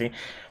Stacy,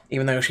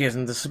 even though she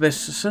isn't the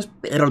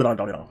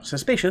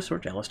suspicious or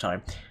jealous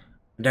type.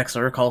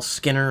 Dexter calls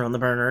Skinner on the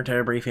burner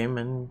to brief him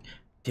and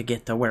to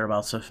get the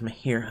whereabouts of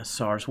Mahir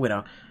Hassar's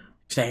widow,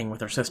 staying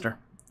with her sister.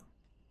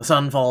 The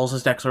sun falls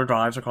as Dexter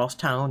drives across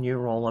town. You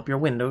roll up your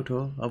window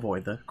to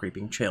avoid the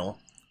creeping chill.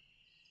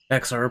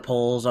 Dexter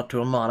pulls up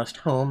to a modest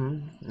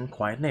home in a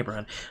quiet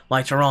neighborhood.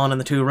 Lights are on in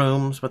the 2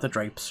 rooms, but the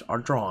drapes are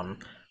drawn.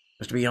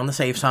 Just to be on the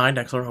safe side,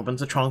 Dexter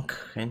opens the trunk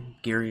and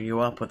gears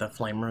you up with the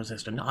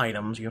flame-resistant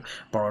items you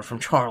borrowed from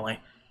Charlie.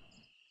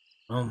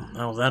 Well,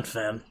 how's that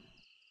fed?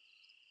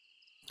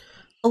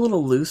 A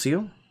little loose,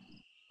 you.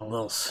 A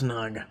little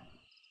snug.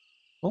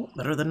 Well,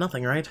 better than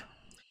nothing, right?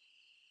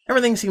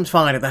 Everything seems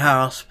fine at the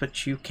house,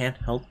 but you can't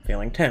help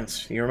feeling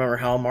tense. You remember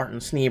how Martin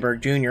Sneeberg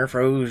Jr.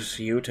 froze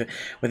you to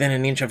within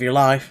an inch of your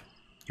life?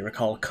 You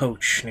recall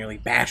Coach nearly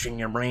bashing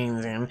your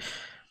brains in.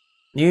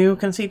 You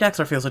can see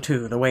Dexter feels it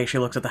too, the way she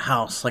looks at the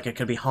house like it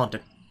could be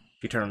haunted.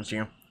 She turns to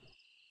you.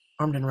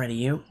 Armed and ready,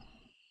 you?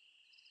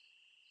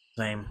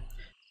 Same.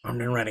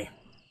 Armed and ready.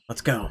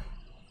 Let's go.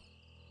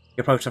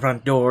 You approach the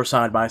front door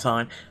side by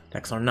side.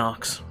 Dexter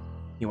knocks.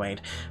 You wait.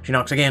 She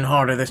knocks again,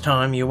 harder this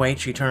time. You wait.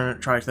 She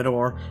tries the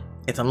door.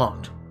 It's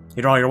unlocked.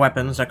 You draw your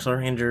weapons.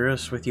 Dexter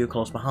enters with you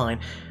close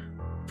behind.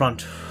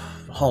 Front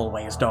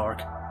hallway is dark.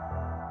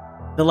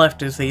 To the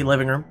left is the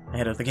living room.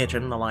 Ahead of the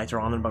kitchen. The lights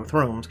are on in both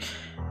rooms.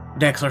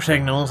 Dexter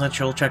signals that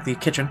she'll check the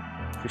kitchen.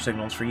 She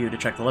signals for you to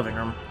check the living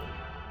room.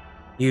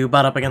 You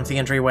butt up against the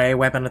entryway,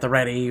 weapon at the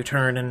ready. You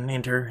turn and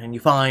enter, and you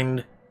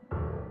find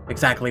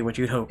Exactly what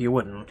you'd hope you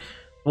wouldn't.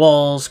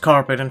 Walls,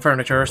 carpet, and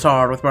furniture are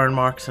starred with burn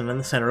marks, and in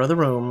the center of the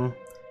room,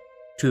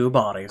 2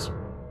 bodies,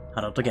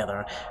 huddled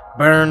together,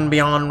 burned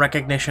beyond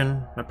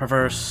recognition, a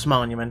perverse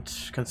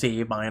monument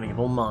conceived by an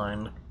evil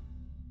mind.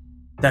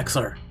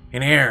 Dexler,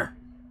 in here!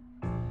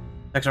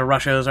 Dexter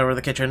rushes over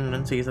the kitchen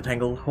and sees the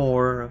tangled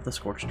horror of the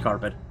scorched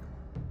carpet.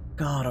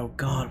 God, oh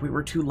God, we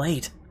were too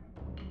late.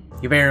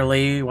 You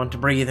barely want to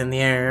breathe in the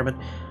air, but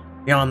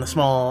beyond the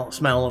small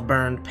smell of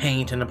burned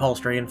paint and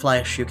upholstery and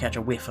flesh, you catch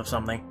a whiff of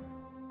something.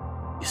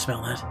 You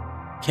smell that?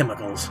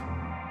 Chemicals.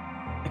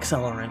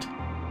 Accelerant.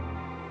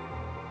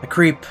 A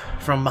creep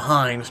from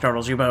behind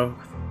startles you both.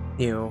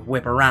 You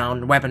whip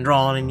around, weapon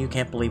drawn, and you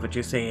can't believe what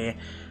you see.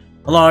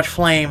 A large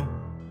flame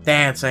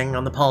dancing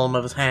on the palm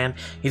of his hand.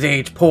 He's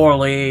aged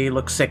poorly,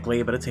 looks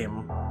sickly, but it's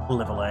him.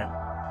 Lively.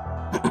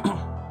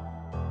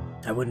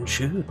 I wouldn't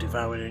shoot if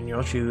I were in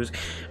your shoes.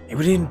 It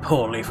would end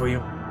poorly for you.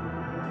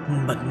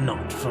 But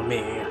not for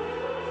me.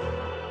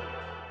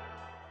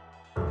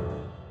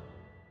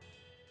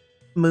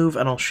 Move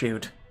and I'll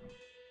shoot.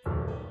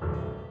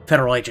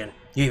 Federal agent,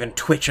 you even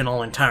twitch and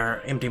I'll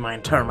empty my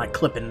entire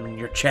clip in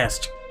your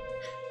chest.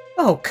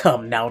 Oh,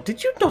 come now,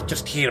 did you not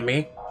just hear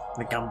me?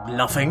 Think I'm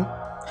bluffing?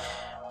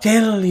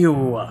 Tell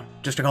you,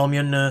 just to calm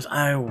your nerves,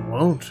 I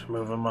won't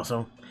move a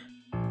muscle.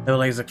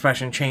 Lily's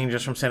expression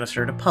changes from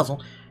sinister to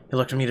puzzle. He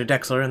looked from you to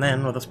Dexler, and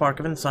then, with a spark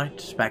of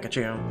insight, back at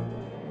you.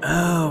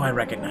 Oh, I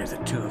recognize the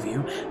 2 of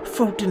you.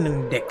 Fulton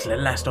and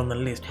Dexler, last on the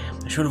list.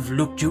 I should have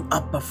looked you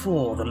up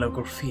before the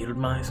local field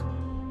mice.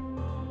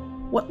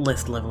 What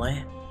list,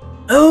 Lively?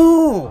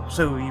 Oh,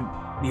 so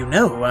you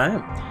know who I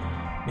am.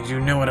 And you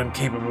know what I'm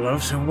capable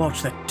of, so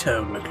watch that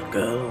tone, little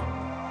girl.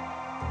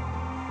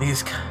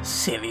 These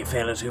silly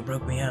fellas who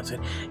broke me out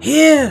said,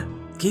 "Here,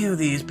 give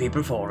these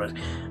people for it."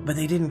 But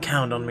they didn't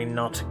count on me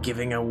not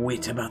giving a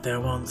whit about their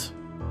wants.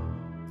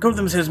 Called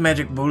themselves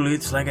magic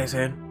bullets, like I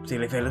said,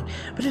 silly fellas.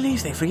 But at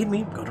least they freed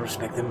me. Gotta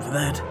respect them for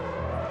that.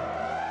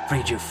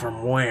 Freed you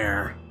from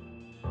where?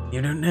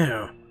 You don't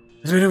know.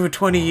 It's been over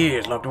 20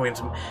 years locked away in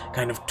some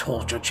kind of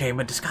torture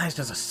chamber disguised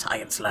as a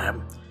science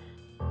lab.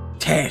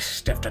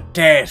 Test after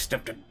test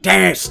after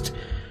test!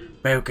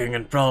 Poking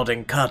and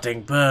prodding,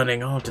 cutting,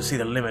 burning, all to see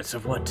the limits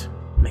of what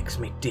makes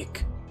me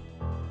tick.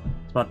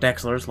 Spot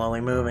Dexler slowly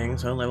moving,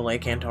 so Level A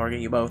can't target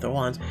you both at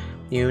once.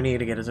 You need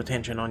to get his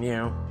attention on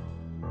you.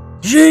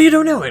 Sure you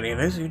don't know any of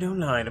this, you don't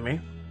lie to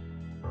me.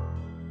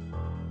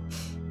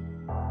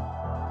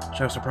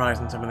 Show surprise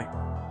and sympathy.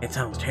 It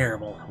sounds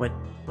terrible. What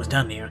was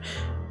done to you?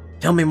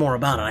 Tell me more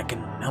about it. I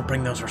can help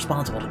bring those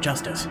responsible to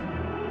justice.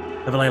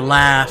 Level A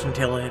laughs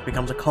until it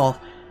becomes a cough.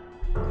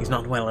 He's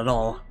not well at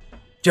all.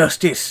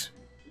 Justice!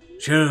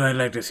 Sure, I'd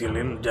like to see a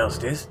little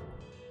justice.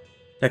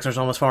 Dexter's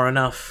almost far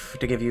enough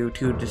to give you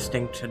 2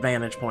 distinct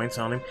advantage points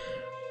on him.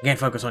 He can't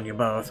focus on you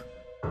both.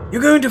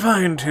 You're going to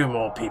find 2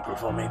 more people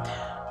for me.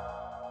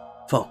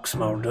 Fox,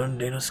 Mulder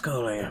and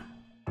Scully.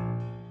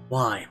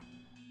 Why?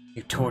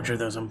 You tortured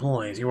those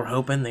employees. You were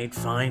hoping they'd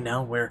find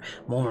out where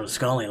Mulder and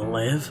Scully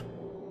live?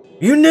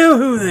 You know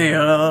who they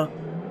are.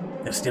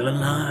 They're still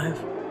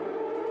alive.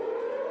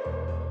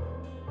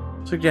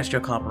 Suggest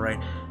you'll cooperate.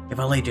 If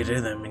I lead you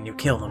to them and you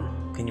kill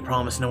them, can you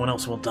promise no one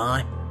else will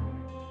die?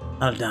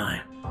 I'll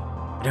die.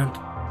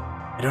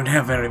 I don't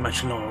have very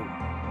much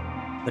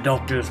long. The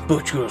doctors,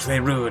 butchers, they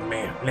ruined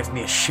me, left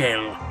me a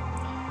shell.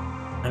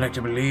 I'd like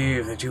to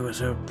believe that you were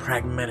so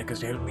pragmatic as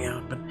to help me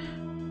out, but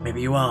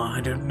maybe you are,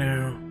 I don't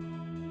know.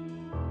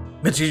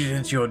 But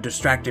since you're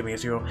distracting me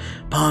as your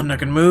partner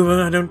can move,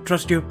 I don't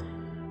trust you.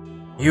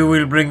 You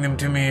will bring them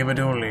to me, but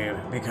only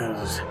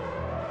because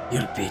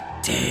you'll be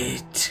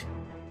dead.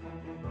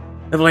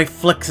 The blade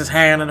flicks his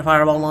hand and a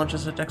fireball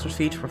launches at Dexter's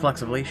feet.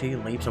 Reflexively, she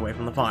leaps away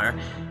from the fire,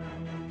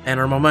 and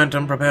her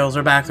momentum propels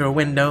her back through a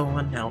window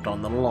and out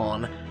on the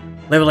lawn.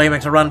 Lively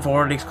makes a run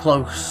for it. He's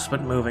close,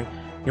 but moving.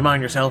 You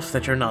remind yourself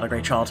that you're not a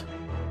great shot.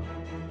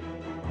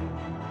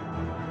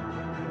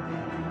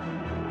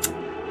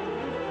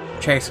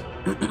 Chase.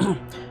 You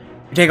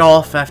take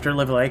off after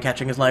Lively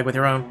catching his leg with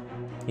your own.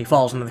 He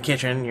falls into the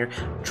kitchen. You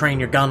train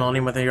your gun on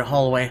him with your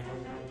hallway.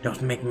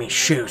 Don't make me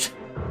shoot.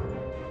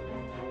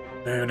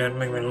 No, don't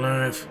make me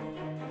laugh.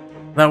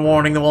 Without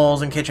warning, the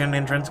walls and kitchen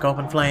entrance go up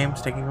in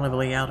flames, taking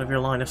Lively out of your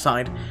line of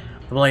sight.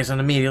 The blaze is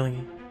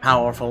immediately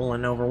powerful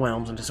and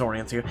overwhelms and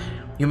disorients you.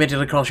 You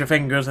immediately cross your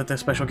fingers that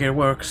this special gear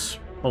works.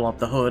 Pull up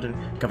the hood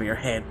and cover your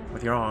head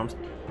with your arms.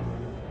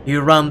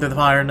 You run through the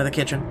fire into the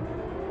kitchen.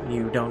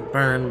 You don't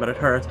burn, but it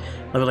hurts.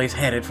 Lively's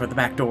headed for the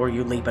back door.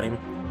 You leap at him,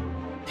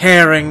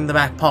 tearing the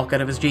back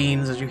pocket of his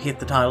jeans as you hit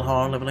the tile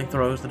hard. Lively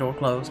throws the door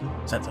closed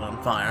and sets it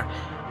on fire.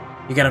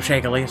 You get up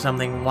shakily.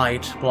 Something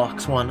white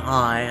blocks one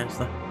eye as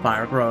the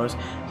fire grows.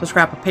 So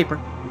scrap of paper,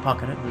 you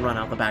pocket it and run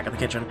out the back of the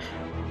kitchen.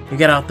 You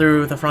get out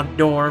through the front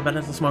door, but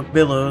as the smoke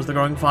billows, the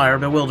growing fire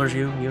bewilders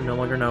you. You no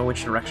longer know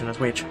which direction is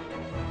which.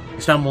 You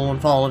stumble and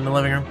fall in the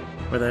living room,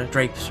 where the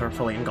drapes are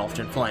fully engulfed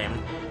in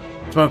flame.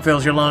 Smoke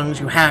fills your lungs.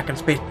 You hack and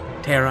spit,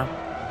 tear up.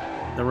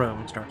 The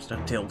room starts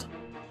to tilt.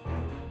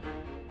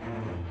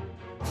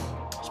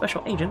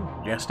 Special Agent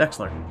Jess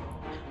Dexler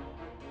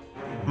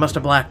must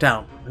have blacked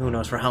out. who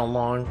knows for how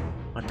long.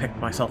 I picked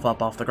myself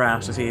up off the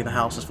grass to see the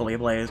house is fully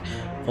ablaze.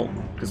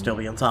 Fulton could still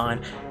be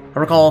inside. I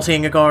recall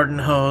seeing a garden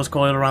hose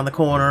coiled around the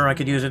corner. I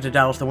could use it to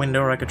douse the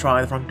window, or I could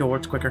try the front door.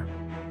 It's quicker.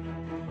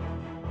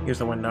 Use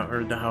the window,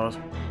 or the hose.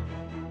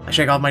 I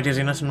shake off my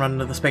dizziness and run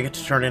to the spigot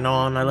to turn it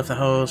on. I lift the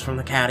hose from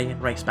the caddy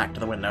and race back to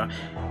the window.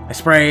 I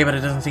spray, but it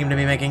doesn't seem to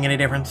be making any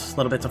difference.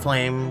 Little bits of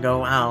flame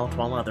go out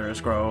while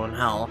others grow and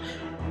howl.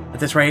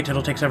 At this rate,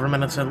 it'll take several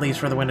minutes at least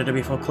for the window to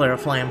be full clear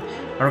of flame.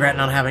 I regret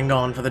not having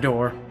gone for the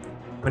door.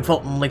 When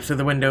Fulton leaps through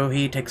the window,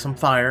 he takes some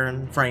fire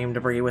and frame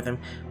debris with him,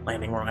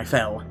 landing where I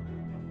fell.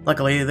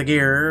 Luckily, the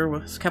gear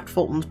was kept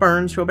Fulton's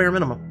burns to a bare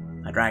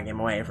minimum. I drag him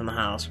away from the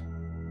house.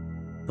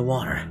 The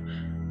water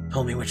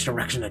told me which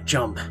direction to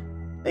jump.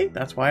 See,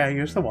 that's why I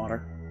use the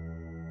water.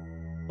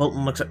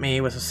 Fulton looks at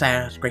me with his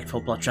sad,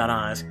 grateful, bloodshot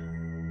eyes.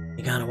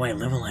 You got away,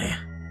 Lively.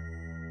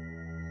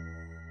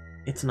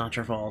 It's not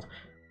your fault.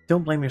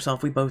 Don't blame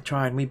yourself. We both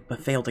tried and we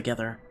failed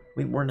together.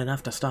 We weren't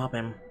enough to stop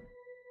him.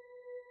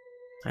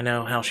 I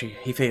know how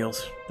he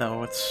feels,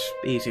 though it's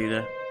easy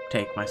to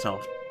take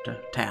myself to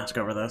task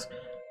over this.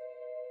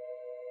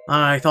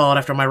 I thought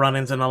after my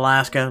run-ins in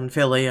Alaska and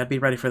Philly I'd be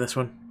ready for this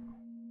one.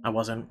 I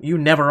wasn't. You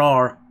never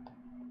are.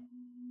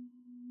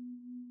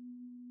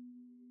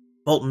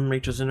 Fulton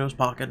reaches into his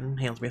pocket and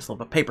hands me a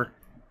slip of paper.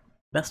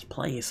 Best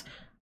place.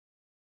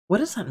 What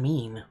does that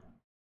mean?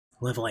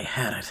 Lively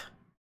had it.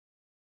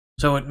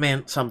 So it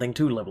meant something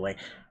to Lively.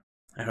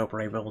 I hope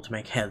we're able to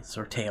make heads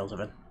or tails of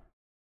it.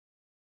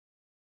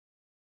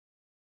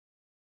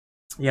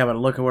 Yeah, but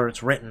look at where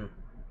it's written.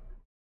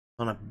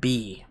 On a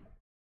B.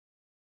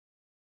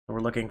 So we're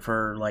looking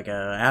for, like,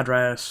 a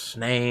address,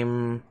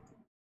 name.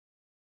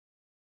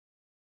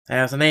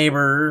 As the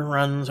neighbor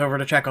runs over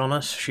to check on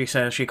us, she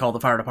says she called the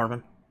fire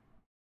department.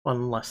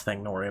 One less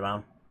thing to worry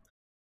about.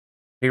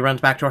 He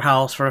runs back to her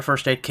house for a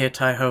first aid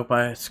kit. I hope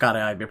it's got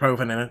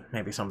ibuprofen in it.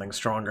 Maybe something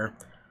stronger.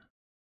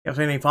 You have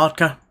any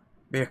vodka?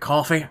 Be a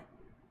coffee?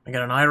 I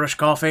got an Irish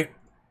coffee.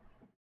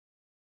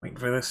 Waiting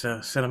for this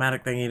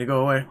cinematic thingy to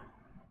go away.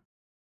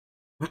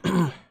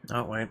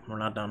 Oh, wait. We're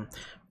not done.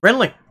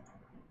 Friendly!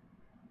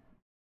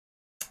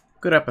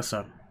 Good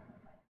episode.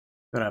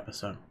 Good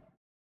episode.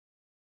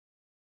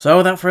 So,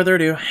 without further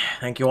ado,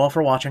 thank you all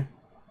for watching.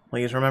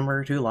 Please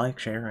remember to like,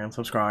 share, and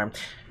subscribe.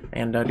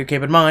 And do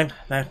keep in mind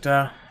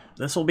that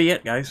this will be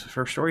it, guys,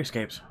 for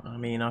Storyscapes. I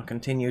mean, I'll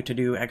continue to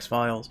do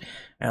X-Files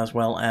as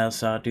well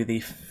as do the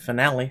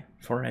finale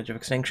for Edge of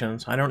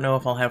Extinctions. I don't know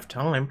if I'll have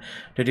time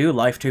to do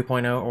Life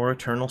 2.0 or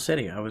Eternal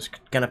City. I was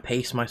going to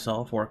pace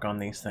myself, work on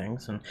these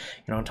things, and,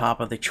 you know, on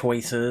top of the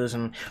choices,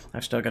 and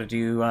I've still got to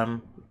do,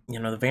 you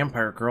know, the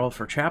Vampire Girl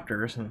for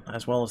chapters, and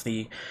as well as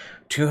the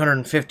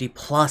 250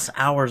 plus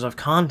hours of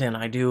content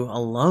I do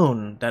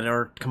alone that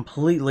are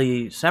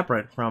completely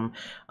separate from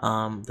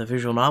the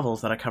visual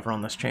novels that I cover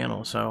on this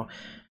channel. So,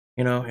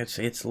 you know,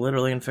 it's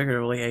literally and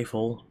figuratively a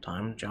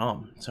full-time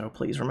job. So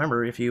please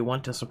remember, if you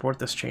want to support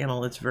this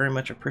channel, it's very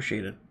much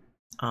appreciated.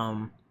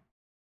 I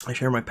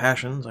share my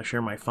passions, I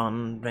share my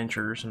fun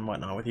ventures and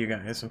whatnot with you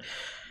guys,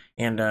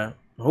 and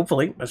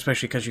hopefully,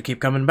 especially because you keep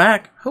coming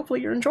back,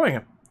 hopefully you're enjoying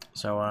it.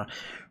 So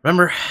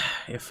remember,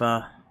 if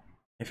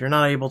you're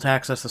not able to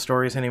access the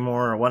stories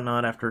anymore or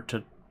whatnot after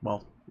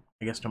well,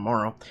 I guess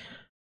tomorrow,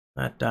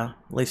 that at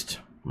least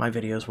my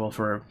videos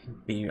will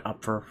be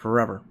up for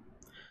forever.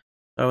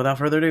 So without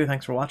further ado,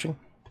 thanks for watching.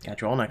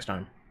 Catch you all next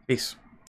time. Peace.